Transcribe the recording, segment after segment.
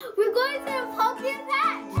to the pumpkin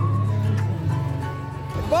patch.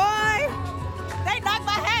 Boy, they knocked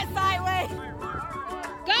my hat sideways.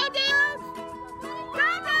 Go, dudes! Go,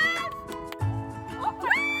 dudes!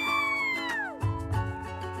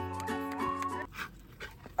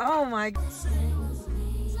 Oh my God.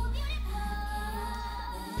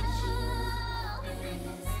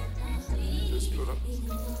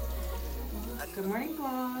 Good morning,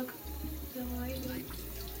 vlog. Good morning.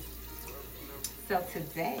 So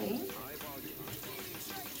today,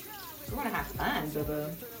 we're gonna have fun, boo-boo.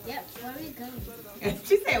 Yep, where are we going?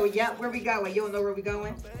 She said, well, yep, where we going? You don't know where we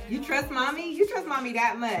going? You trust mommy? You trust mommy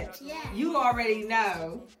that much? Yeah. You already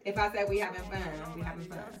know. If I said we having fun, we having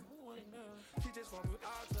fun.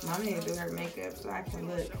 Mommy need to do her makeup so I can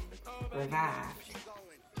look revived.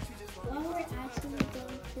 Well, we're actually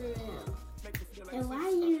going for real. And why are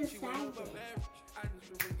you excited?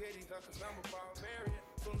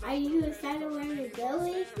 Are you excited where we're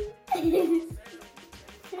going?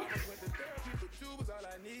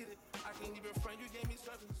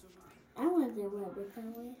 I wonder where we're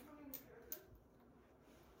going.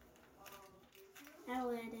 I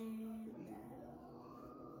wonder.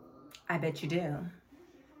 I bet you do.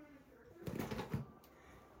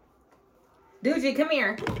 Dude, come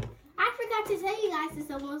here. I forgot to tell you guys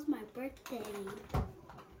it's almost my birthday.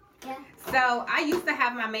 Yeah. So I used to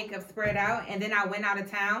have my makeup spread out, and then I went out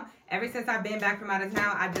of town. Ever since I've been back from out of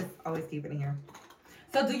town, I just always keep it in here.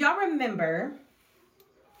 So do y'all remember?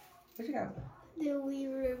 Where'd you go? Do we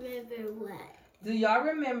remember what? Do y'all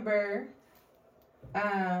remember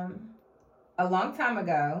a long time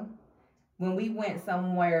ago when we went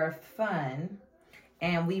somewhere fun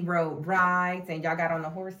and we rode rides and y'all got on the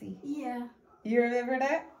horsey? Yeah. You remember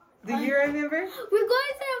that? Do you remember? We're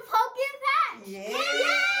going to the pumpkin patch. Yeah.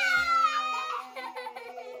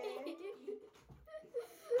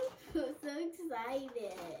 I'm so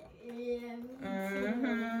excited. Yeah.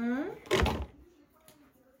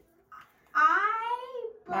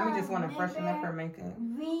 Mommy just want to freshen up her makeup.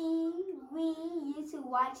 We used to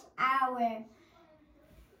watch our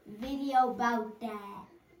video about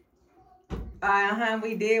that.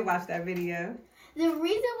 We did watch that video. The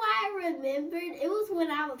reason why I remembered, it was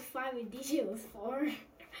when I was 5 and DJ was 4.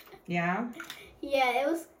 Yeah? Yeah, it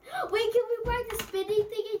was. Wait, can we break the spinning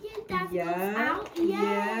thing again? That goes out?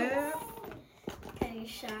 Yes. Kind of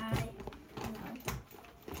shy.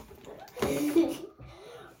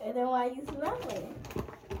 And then why you smiling?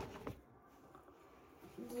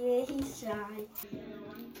 Yeah, he's shy.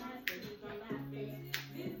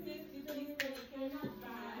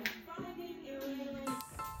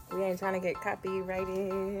 We ain't trying to get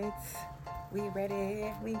copyrighted. We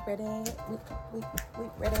ready. We ready. We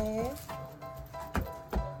ready.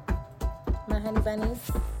 My honey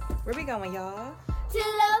bunnies. Where we going, y'all? To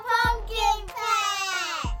the pumpkin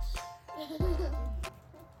patch.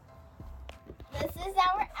 This is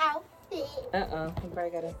our outfit. You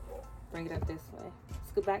probably gotta bring it up this way.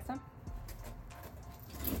 Scoot back some.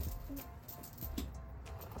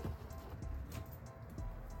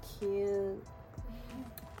 Cute.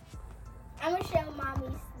 I'm gonna show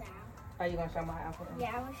mommy's now. Are you gonna show my outfit?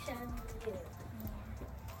 Yeah, I'm gonna show you.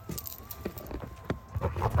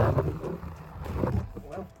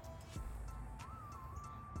 Well,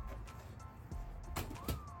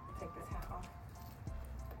 take this hat off.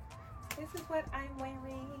 This is what I'm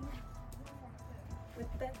wearing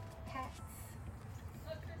with the hats.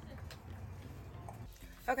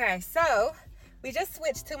 Okay, so we just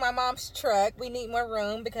switched to my mom's truck. We need more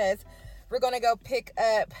room because we're gonna go pick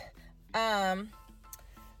up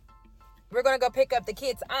the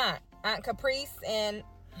kids' Aunt Caprice and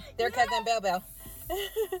their cousin Belle Belle.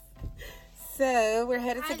 So we're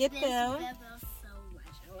headed to get them. Belle Belle so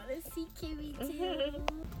much. I want to see Kimmy too.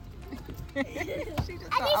 She just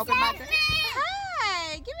gonna open my door.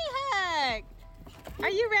 Hi, give me a hug. Are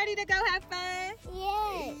you ready to go have fun?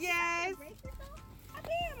 Yes. Yes. I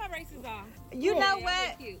did have my braces off. You know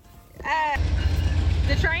what?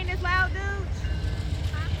 The train is loud, dude.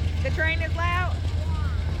 The train is loud.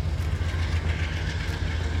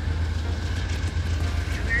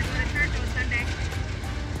 And we're going to church on Sunday.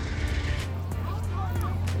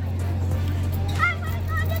 I want to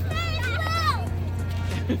go to Facebook.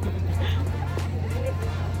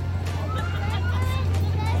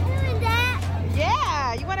 Doing that.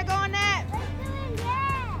 Yeah, you want to go on that? Doing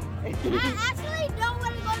that. I actually don't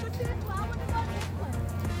want to go to Facebook. I want to go to this one.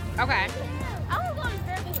 Okay. I want to go to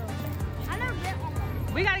Facebook. I never been on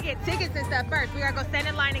one. We got to get tickets and stuff first. We got to go stand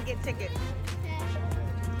in line and get tickets.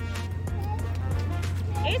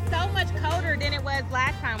 It's so much colder than it was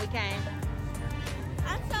last time we came.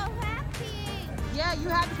 I'm so happy. Yeah, you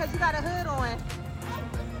happy because you got a hood on.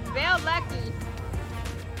 Look at Belle lucky.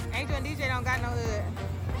 Angel and DJ don't got no hood.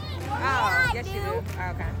 Oh, yes you do.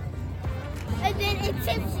 Oh, okay. And then it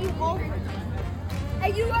tips you over.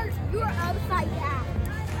 And you are upside down.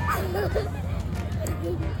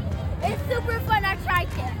 It's super fun. I tried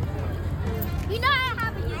it. You know I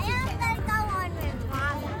have a YouTube channel. I'm gonna go on with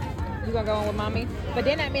mommy. You gonna go on with mommy? But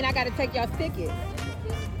then that mean I gotta take y'all's tickets.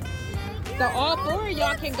 So all 4 of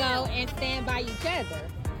y'all can go and stand by each other.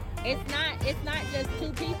 It's not just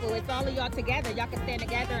 2 people. It's all of y'all together. Y'all can stand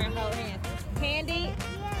together and hold hands. Candy,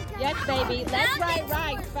 yes, baby. Let's ride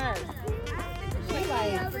rides first. She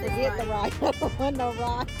like forget the ride. I don't want no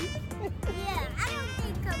ride. Yeah, I don't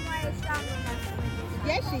think Kamdyn is strong enough.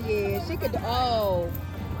 Yes, she is. She could. Oh,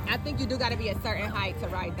 I think you do got to be a certain height to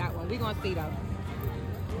ride that one. We gonna see though.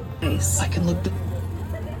 I can look.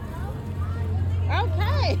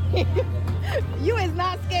 Okay. You is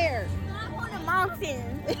not scared. I'm on a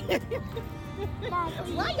mountain.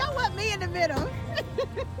 Why y'all want me in the middle?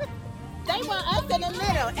 They want us in the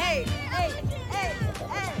middle. Hey.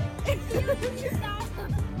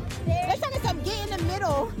 They're trying to come get in the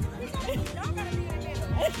middle.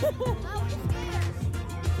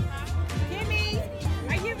 Kimmy,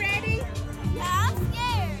 are you ready? Yeah, I'm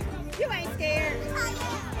scared. You ain't scared.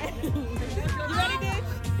 You ready, bitch?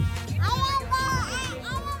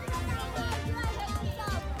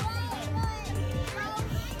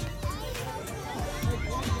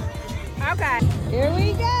 Okay, here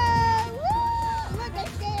we go. Woo! Look,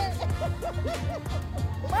 they're scared.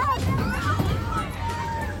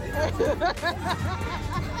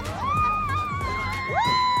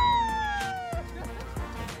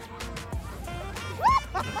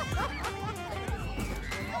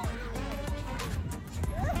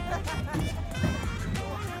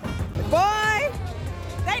 Boy,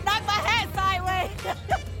 they knocked my hat sideways.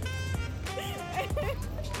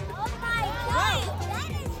 Oh my God,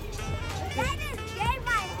 that is gave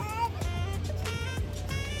my head.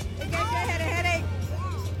 It gave your head a headache.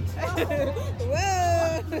 Whoa.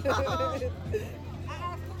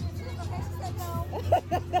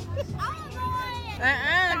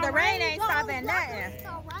 The rain ain't stopping nothing.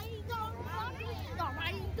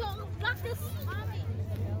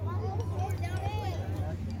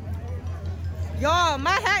 Y'all,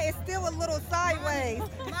 my hat is still a little sideways.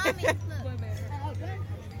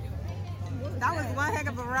 That was one heck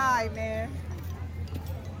of a ride, man.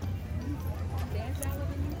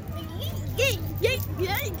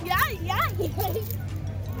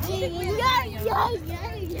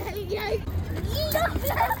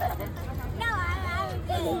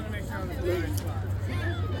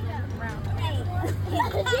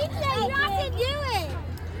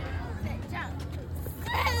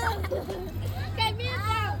 Okay, me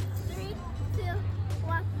down. 3, 2,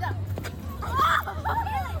 1, go.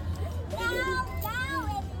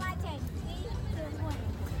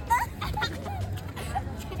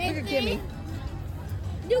 Look at Kimmy.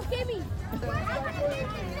 New Kimmy.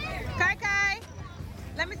 Kai Kai,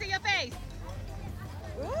 let me see your face.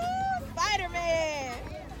 Ooh, Spider-Man.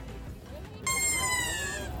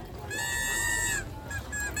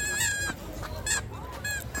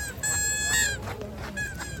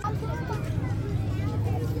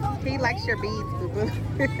 He likes your beads, boo-boo.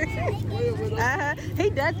 He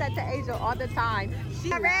does that to Angel all the time.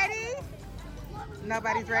 She ready?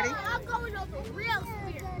 Nobody's ready? I'm going over real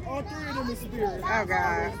spirit. All 3 of them is spirit. Oh,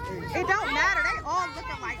 God. It don't matter. They all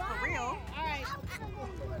looking like for real. Alright.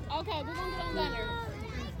 Okay, we're gonna get on Gunner.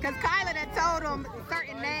 Because Kyla done told them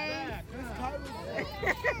certain names.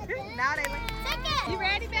 Now they like, you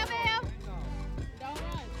ready, Belle Belle? Don't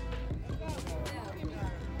run.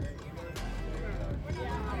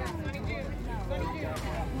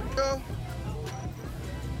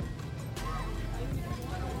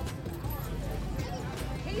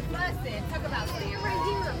 He's busting. Talk about staying right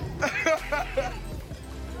here.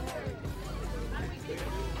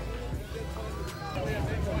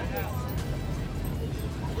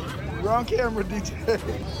 You're on camera, DJ.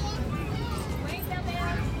 Wait, Belle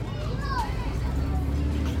Belle.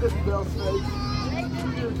 Bell snake.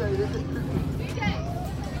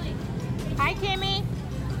 Hi, Kimmy.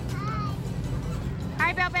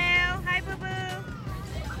 Hi, Belle Belle. Hi, Boo Boo.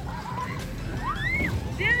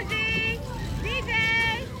 Susie. DJ.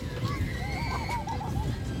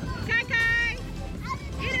 Kai Kai.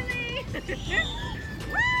 Italy.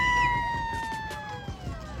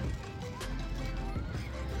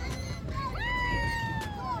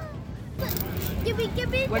 Give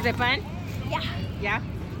me. Was it fun? Yeah. Yeah.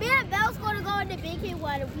 Me and Belle's going to go on the big hit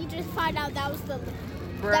one. We just find out that was for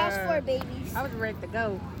babies. I was ready to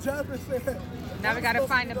go. Jasmine said. Now we gotta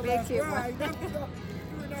find the big kid one.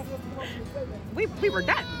 We were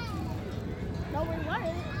done. No, we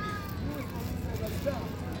weren't. Go.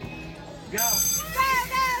 Go.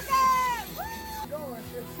 Going,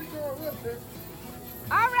 she going with it.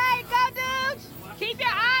 All right, go, dudes. Keep your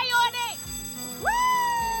eye on it. Woo!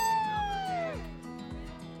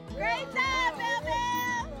 Great job, Bill Bill.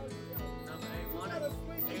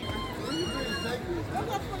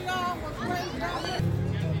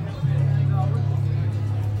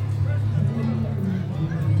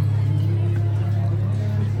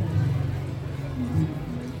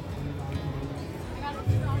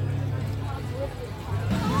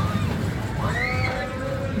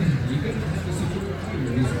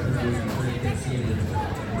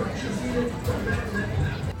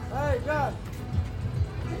 Hey, God.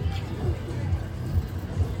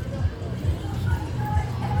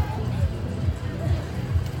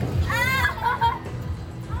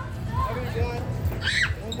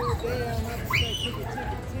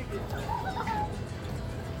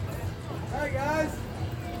 Hey guys,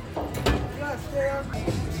 you gotta stay up.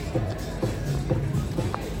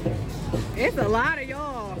 It's a lot of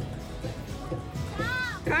y'all.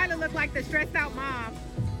 Kind of look like the stressed out mom.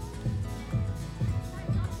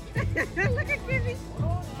 Look at Kimmy.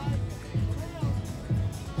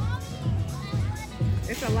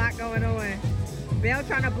 It's a lot going on. Belle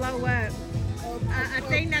trying to blow up. I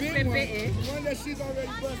think that's been bitten. The one that she's already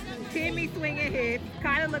busted. Kimmy swinging hips.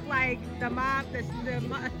 Kind of look like the mom, the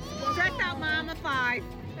stressed out mom of 5.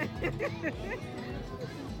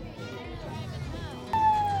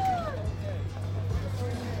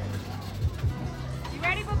 You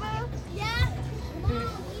ready, boo boo? Yeah.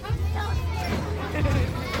 I'm so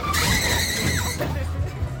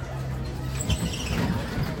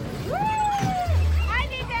Hi,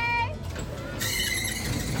 DJ.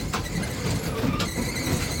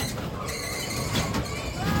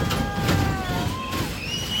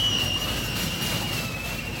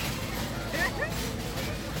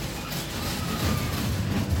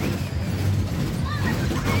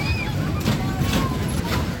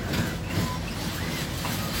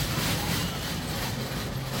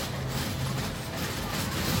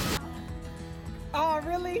 Oh,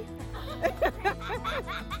 really?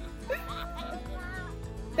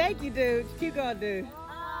 Thank you, dude. Keep going, dude.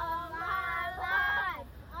 All my life,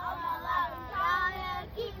 trying to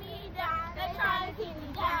keep me down. They're trying to keep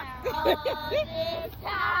me down.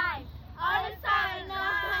 All this time, no,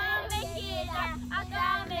 I'm gonna make it out. I'm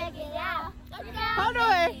gonna make it out. Hold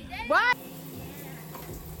on. What?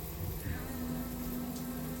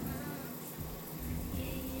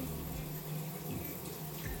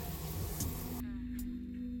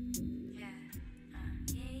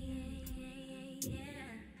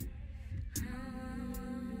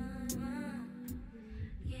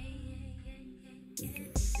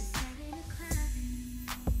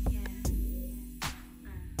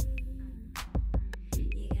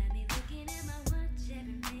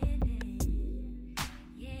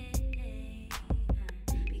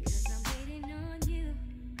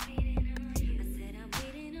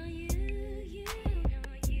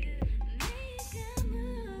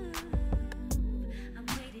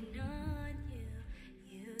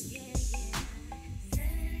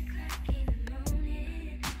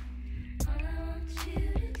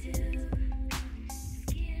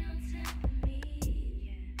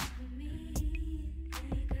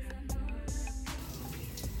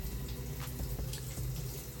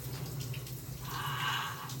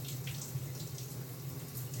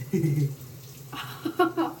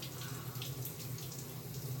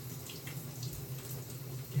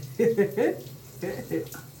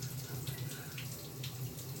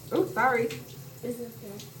 Oops, sorry. It's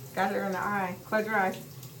okay. Got her in the eye. Close your eyes.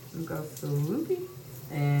 And go swoopy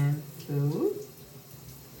and swoop.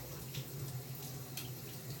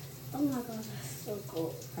 Oh my god, that's so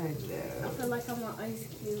cold. I I know. feel like I'm an ice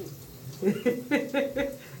cube.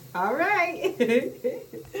 All right.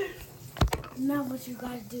 Now what you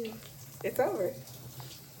gotta do? It's over.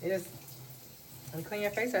 You just clean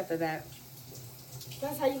your face after that.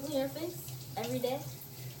 That's how you clean your face? Every day?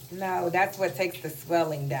 No, that's what takes the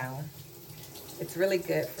swelling down. It's really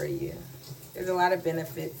good for you. There's a lot of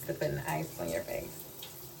benefits to putting ice on your face.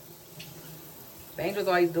 The Angel's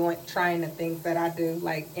always trying the things that I do.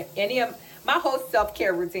 Like any of my whole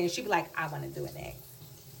self-care routine, she'd be like, I want to do an egg.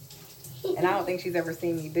 And I don't think she's ever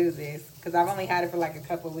seen me do this because I've only had it for like a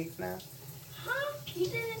couple of weeks now. Huh? You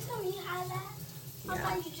didn't tell me you had that? I Yeah.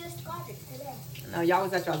 thought you just got it today. No, y'all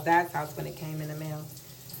was at your dad's house when it came in the mail.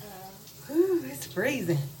 Whew, it's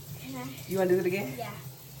freezing. Can I? You want to do it again? Yeah.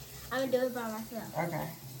 I'm gonna do it by myself. Okay.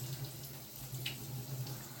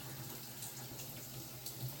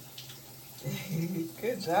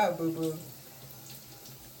 Good job, boo boo.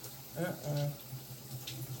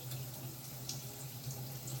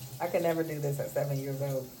 I could never do this at 7 years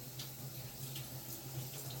old.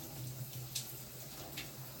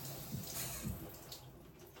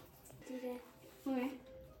 Do that. Okay.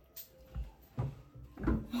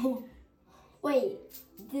 Wait,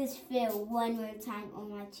 this feel one more time on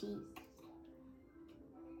my cheek.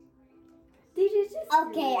 Did you just?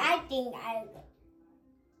 Okay, I think I.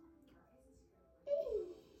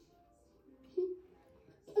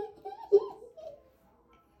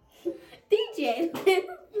 DJ.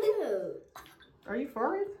 Are you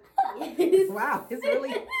farting? Yes. Wow, it's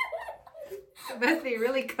really, it must be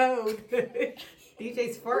really cold.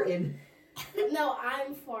 DJ's farting. No,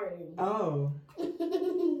 I'm farting. Oh.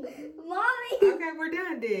 Mommy! Okay, we're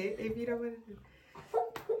done then. If you don't want to.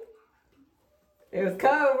 It was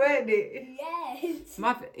cold, wasn't it? Yes.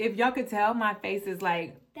 If y'all could tell, my face is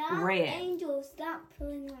like Stop, red. Angel, stop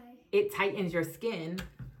pulling my. It tightens your skin.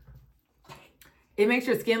 It makes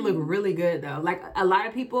your skin look really good though. Like a lot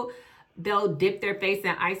of people, they'll dip their face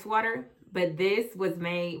in ice water, but this was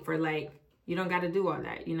made for like, you don't got to do all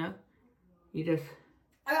that, you know? You just,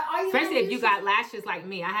 especially if you got lashes like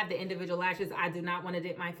me. I have the individual lashes. I do not want to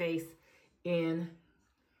dip my face in,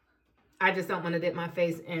 I just don't want to dip my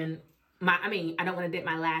face in I don't want to dip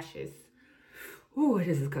my lashes. Ooh,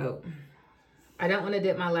 this is cold. I don't want to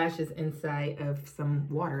dip my lashes inside of some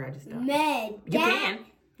water. I just don't. Man,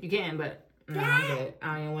 You can, but no, I'm good. I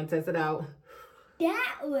don't even want to test it out.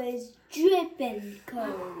 that was dripping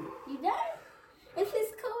cold. You done? If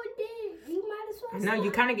it's cold, then you might as well. No,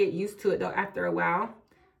 you kind of get used to it though after a while.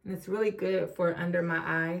 And it's really good for under my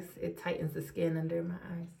eyes. It tightens the skin under my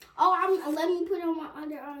eyes. Oh, let me put on my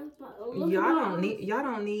under eyes. Y'all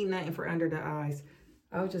don't need nothing for under the eyes.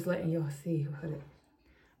 I was just letting y'all see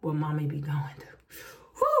what mommy be going through.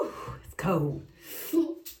 Whew, it's cold.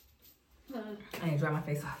 I need to dry my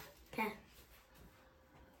face off. Okay.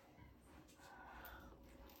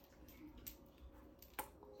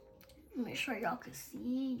 Make sure y'all can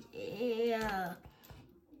see. Yeah.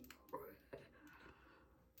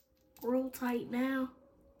 Real tight now.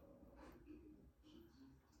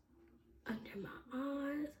 Under my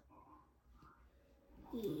eyes.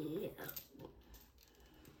 Yeah.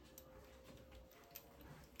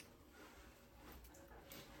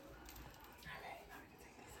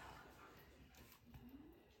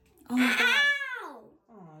 Oh my God. Ow!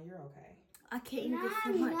 Oh, you're okay. I can't even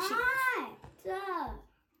feel my cheeks.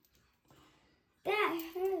 That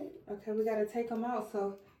hurt. Okay, we gotta take them out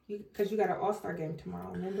because you got an All-Star game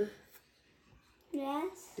tomorrow, remember?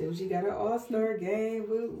 Yes. Dude, you got an All-Star game.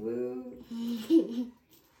 Woo woo.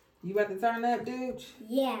 You about to turn up, dude?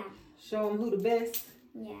 Yeah. Show them who the best.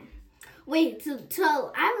 Yeah. Wait,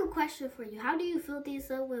 so I have a question for you. How do you fill these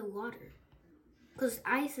up with water? Because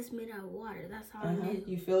ice is made out of water. That's how I knew.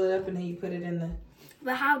 You fill it up and then you put it in the.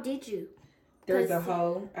 But how did you? There's a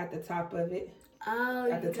hole at the top of it.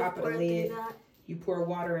 Oh, At the you top just of the pour it through lid. that? You pour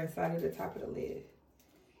water inside of the top of the lid.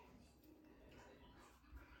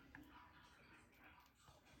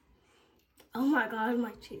 Oh my God,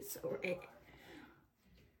 my cheeks are red.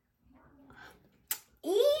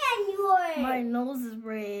 And yours. My nose is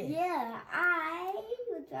red. Yeah, I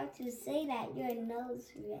was about to say that your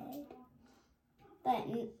nose red.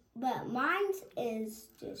 But mine is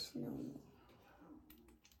just normal.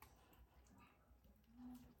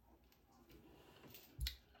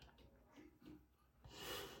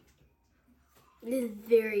 This is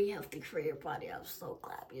very healthy for your body. I'm so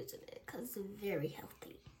glad I'm using it because it's very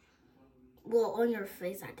healthy. Well, on your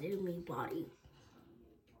face, I didn't mean body.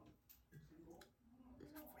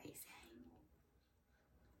 It's crazy.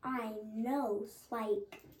 I know, it's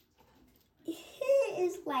like it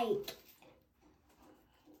is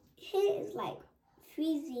like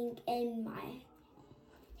freezing in my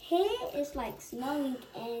head is like snowing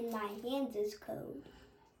and my hands is cold.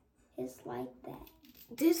 It's like that.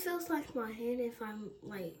 This feels like my hand if I'm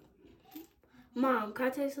like, Mom, can I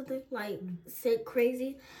tell you something? Like, sick,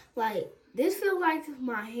 crazy. Like, this feels like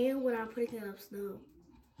my hand when I'm putting up snow.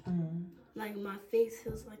 Like, my face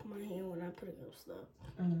feels like my hand when I'm putting up snow.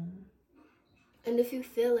 And if you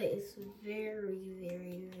feel it, it's very,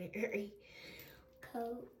 very, very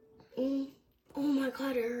Cold. Oh my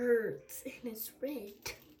God, it hurts. And it's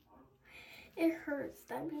red. It hurts.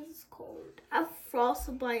 That means it's cold. I have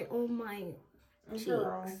frostbite on my cheeks.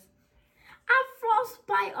 Girl, I have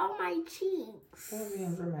frostbite on my cheeks. don't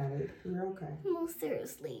be dramatic. You're okay. No,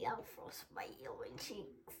 seriously, I have frostbite on my cheeks.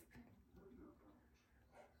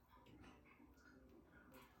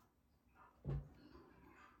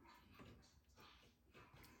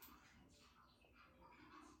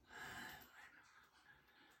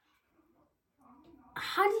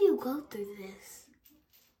 How do you go through this?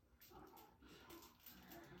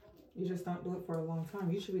 You just don't do it for a long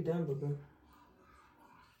time. You should be done, boo-boo.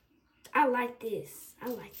 I like this. I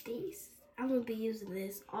like this. I'm gonna be using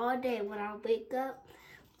this all day. When I wake up,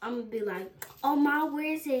 I'm gonna be like, oh my,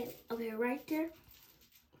 where is it? Okay, right there.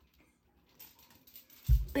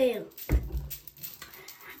 Bam.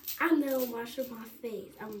 I'm gonna wash up my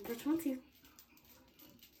face. I'm gonna brush my teeth.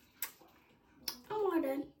 I'm all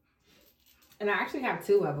done. And I actually have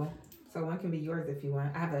 2 of them. So one can be yours if you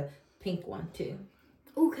want. I have a pink one too.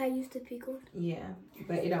 Ooh, can I use the pink one? Yeah.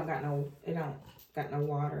 But it don't got no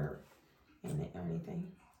water in it or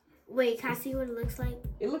anything. Wait, can I see what it looks like?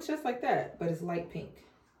 It looks just like that, but it's light pink.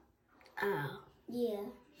 Oh. Yeah.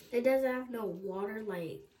 It doesn't have no water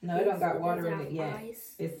like. No, it don't got water in it yet.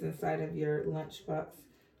 Ice. It's inside of your lunchbox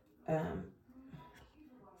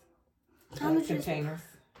containers.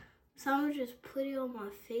 So I'm just put it on my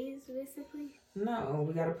face, basically? No,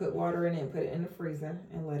 we got to put water in it and put it in the freezer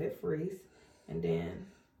and let it freeze. And then...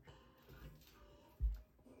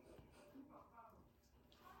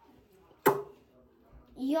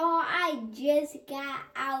 Y'all, I just got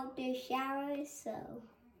out the shower, so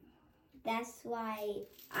that's why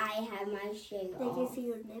I have my shirt They on. can see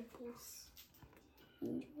your nipples.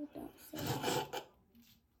 Don't say that.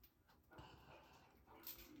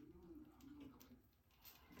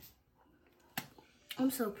 I'm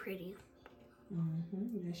so pretty.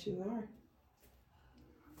 Mm-hmm. Yes, you are.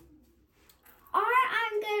 Or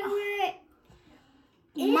I'm gonna wear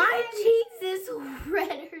My cheeks is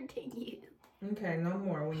redder than you. Okay, no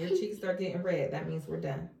more. When your cheeks start getting red, that means we're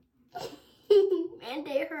done. And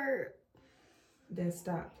they hurt. Then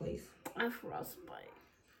stop, please. I'm frostbite.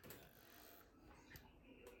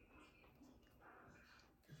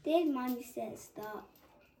 Then mommy said stop.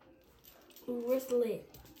 Ooh, where's the lid?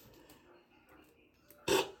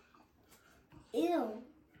 Ew.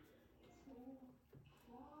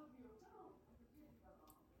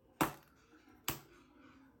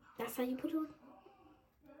 That's how you put it on?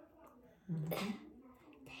 Mm-hmm.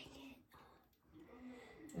 Dang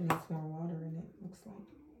It needs more water in it, looks like.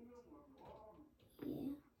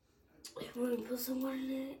 Yeah. it. If we're gonna put some water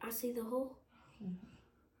in it, I see the hole.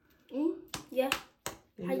 Yeah.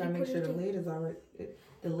 Then How you gotta you make put sure it the in? lid is already,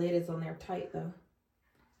 the lid is on there tight though.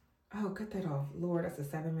 Oh, cut that off. Lord, that's a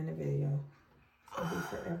 7-minute video. It's gonna be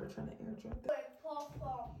forever trying to airdrop that.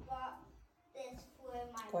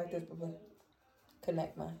 Go like this, boo-boo.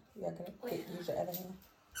 Connect mine. You gotta connect. Use your other hand.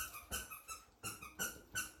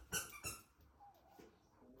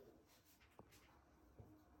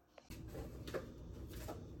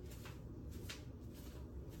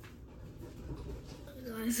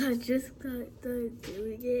 Guys, I just got done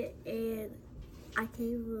doing it and I can't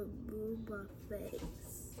even move my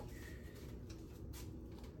face.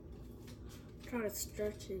 Try to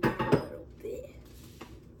stretch it out a little bit.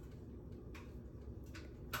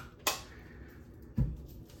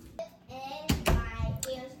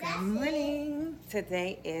 Good morning.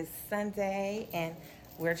 Today is Sunday and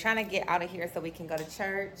we're trying to get out of here so we can go to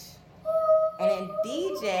church. And then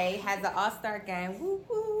DJ has an all-star game. Woo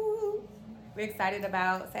woo. We're excited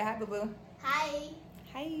about. Say hi, boo boo. Hi.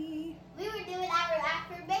 Hi. We were doing our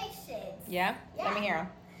affirmations. Yeah? Yeah. Let me hear them.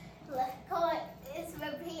 Come on, it's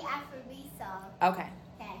repeat after me song. Okay.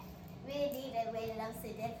 Okay. We need to read it up so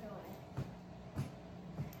different one.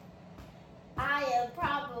 I am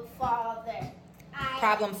problem father.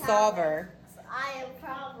 Problem solver. I am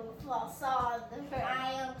problem solver.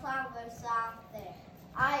 I am problem solver.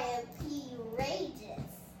 I am courageous.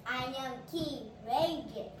 I am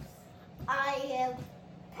courageous. I am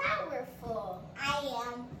powerful. I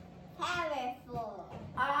am powerful.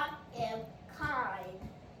 I am kind.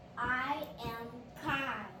 I am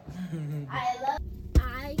kind. I love.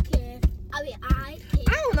 I can. I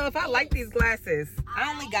don't know if I like these glasses.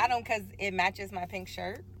 I only got them because it matches my pink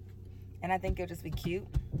shirt. And I think it'll just be cute.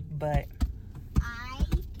 But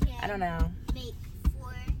I don't know. Make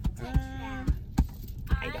 4 touchdowns.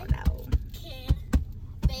 I don't know. Can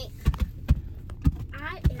make.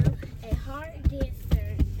 I am a hard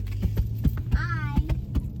dancer. I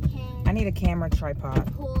can I need a camera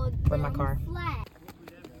tripod pull for my down car. flag.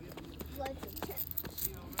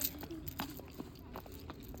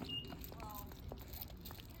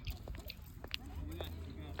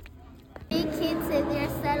 Big kids in there,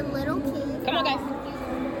 set of little kids. Come on, guys.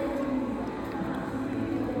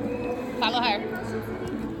 Follow her.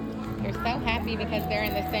 They're so happy because they're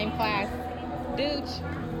in the same class. Dooch.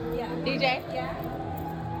 Yeah. DJ?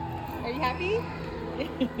 Yeah. Are you happy?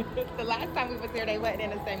 The last time we was there, they wasn't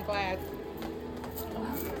in the same class.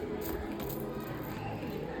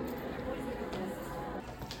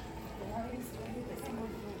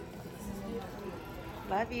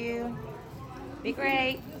 Love you. Be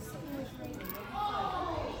great. And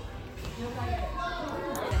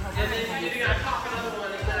then you gotta pop another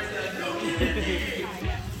one and then go.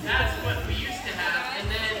 That's what we used to have.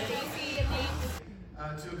 And then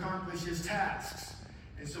to accomplish his tasks.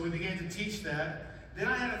 And so we began to teach that. Then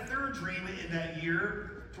I had a third dream in that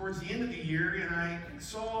year, towards the end of the year, and I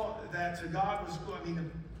saw that God was,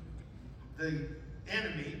 the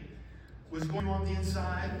enemy was going on the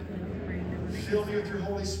inside, fill me with your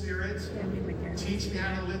Holy Spirit, teach me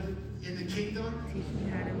how to live in the kingdom.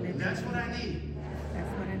 That's what I need.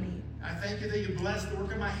 I thank you that you bless the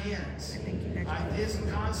work of my hands, ideas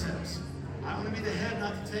and concepts. I want to be the head,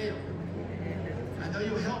 not the tail. I know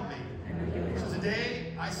you'll help me. So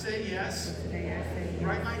today, I say yes.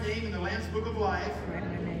 Write my name in the Lamb's Book of Life.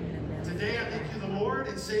 Today, I make you the Lord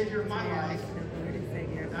and Savior of my life.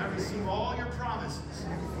 And I receive all your promises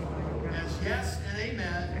as yes and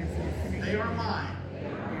amen. They are mine.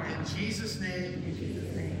 In Jesus' name,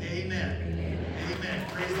 amen. Amen.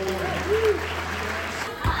 Praise the Lord.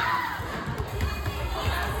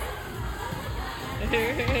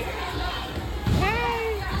 Hey!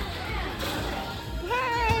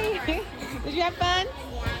 Hey! Did you have fun?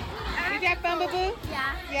 Did you have fun, boo-boo?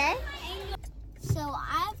 Yeah. Yeah? So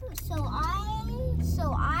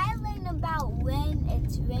I learned about when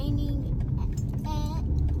it's raining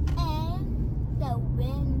and the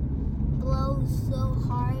wind blows so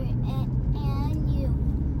hard and you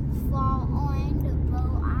fall on the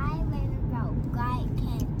boat. I learned about God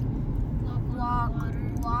can walk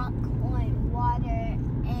on water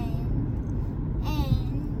and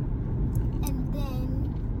then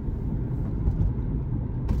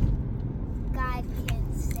God can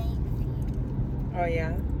save you. Oh,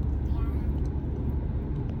 yeah?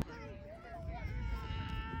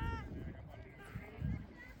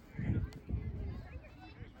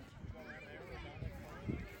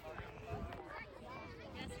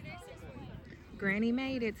 Granny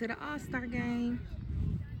made it to the All-Star game.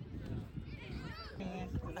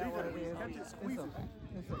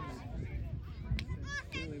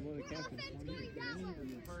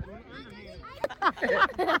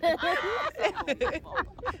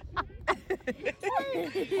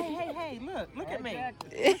 Hey, look at me.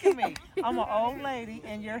 Look at me. I'm an old lady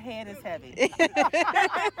and your head is heavy.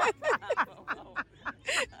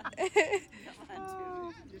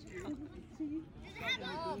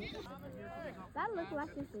 That looks like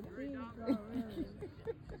it's a tree.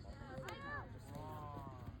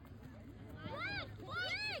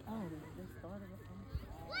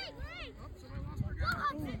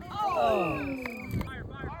 Oh!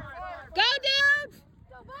 Go, dudes!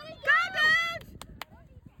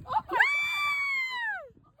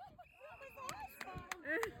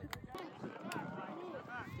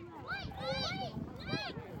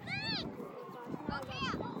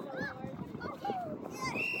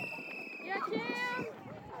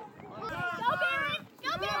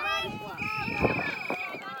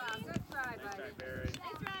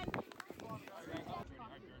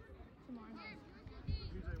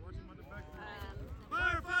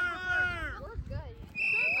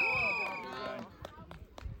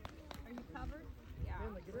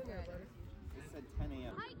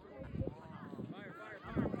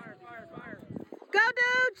 Go, dudes! Go,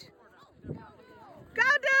 dudes! Go,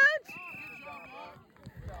 dudes!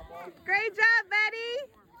 Great job, Betty!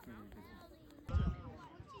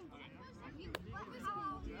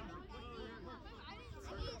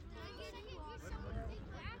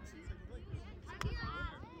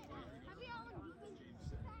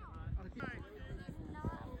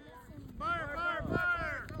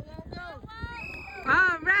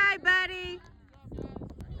 All right, buddy.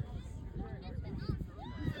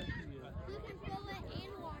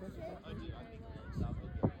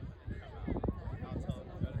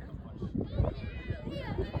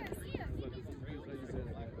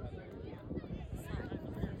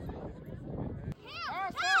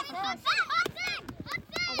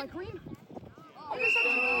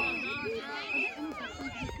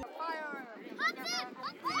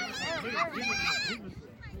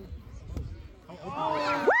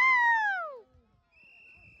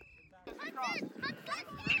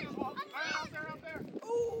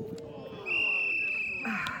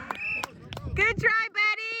 Good try,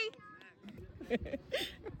 buddy.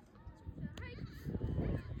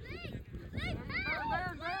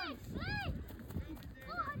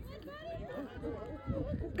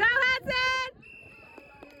 Go, Hudson!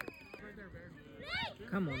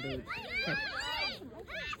 Come on, dude.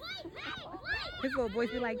 His little voice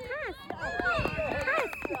be like, pass. Pass.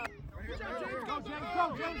 Go, James,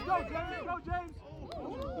 go, James, go, James.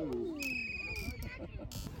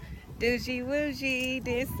 Doogie Woogie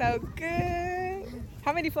did so good.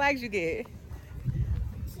 How many flags you get?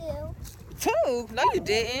 2. 2? No, you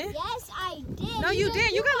didn't. Yes, I did. No, you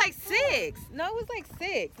didn't. You got like 6. No, it was like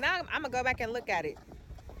 6. Now I'm gonna go back and look at it.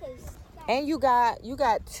 And you got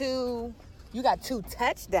 2. You got 2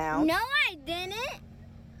 touchdowns. No, I didn't.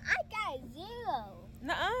 I got 0.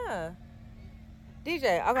 Nuh-uh. DJ,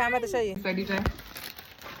 okay, I'm about to show you. Say DJ.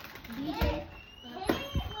 DJ. It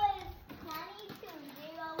was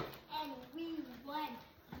 22-0 and we won.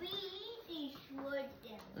 We destroyed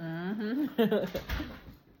them.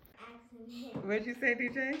 What'd you say,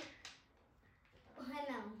 DJ? Oh,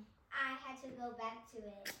 no, I had to go back to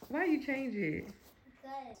it. Why you change it?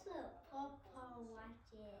 Because Papa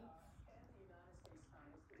watches.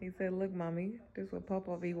 He said, look, mommy, this is what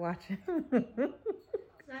Papa be watching.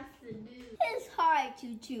 It's hard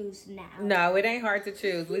to choose now. No, it ain't hard to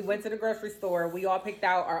choose. We went to the grocery store. We all picked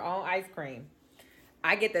out our own ice cream.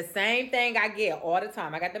 I get the same thing I get all the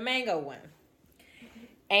time. I got the mango one.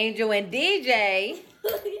 Angel and DJ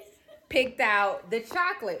picked out the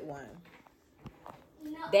chocolate one.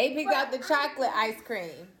 No, They picked out the chocolate ice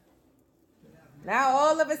cream. Now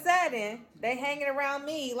all of a sudden, they hanging around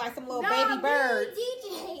me like some little baby birds.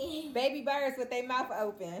 DJ. Baby birds with their mouth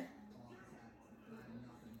open.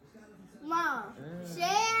 Mom,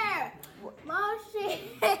 share. Mom,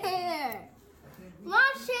 share. Mom,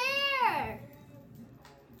 share.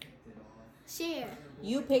 Share.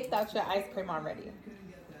 You picked out your ice cream already.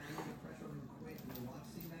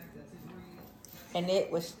 And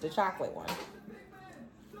it was the chocolate one.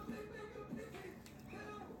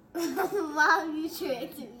 Mom, you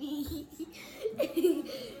tricked me.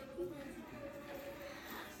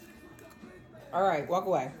 All right, walk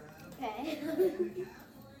away. Okay.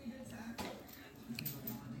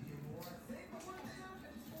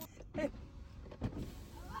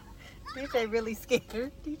 DJ really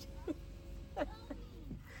scared. DJ.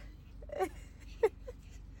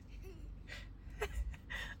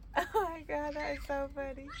 Oh my God, that is so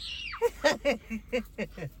funny.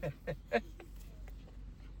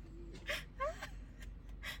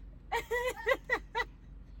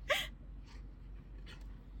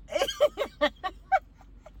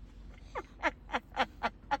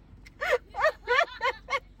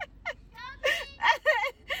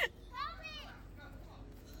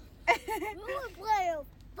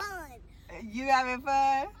 You having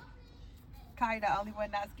fun? Kai, the only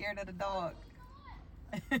one not scared of the dog.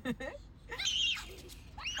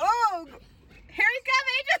 Oh, here he comes,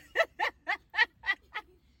 Angel.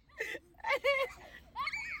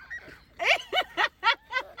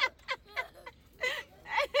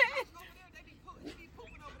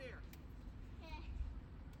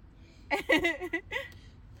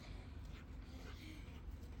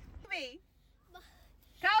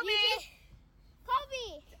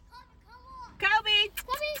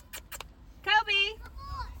 Kobe.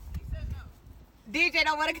 DJ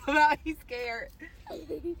don't want to come out. He's scared.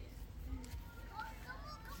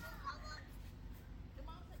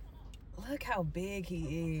 Look how big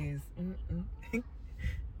he is.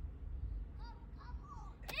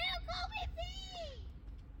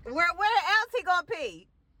 Where else he gonna pee?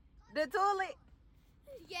 The toilet?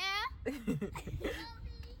 Yeah.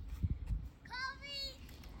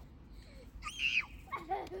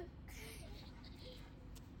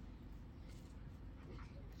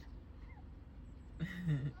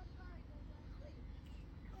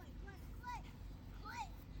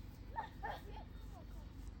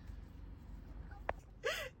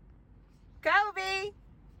 Kobe.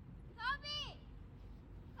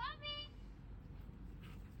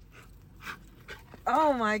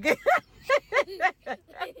 Oh my God.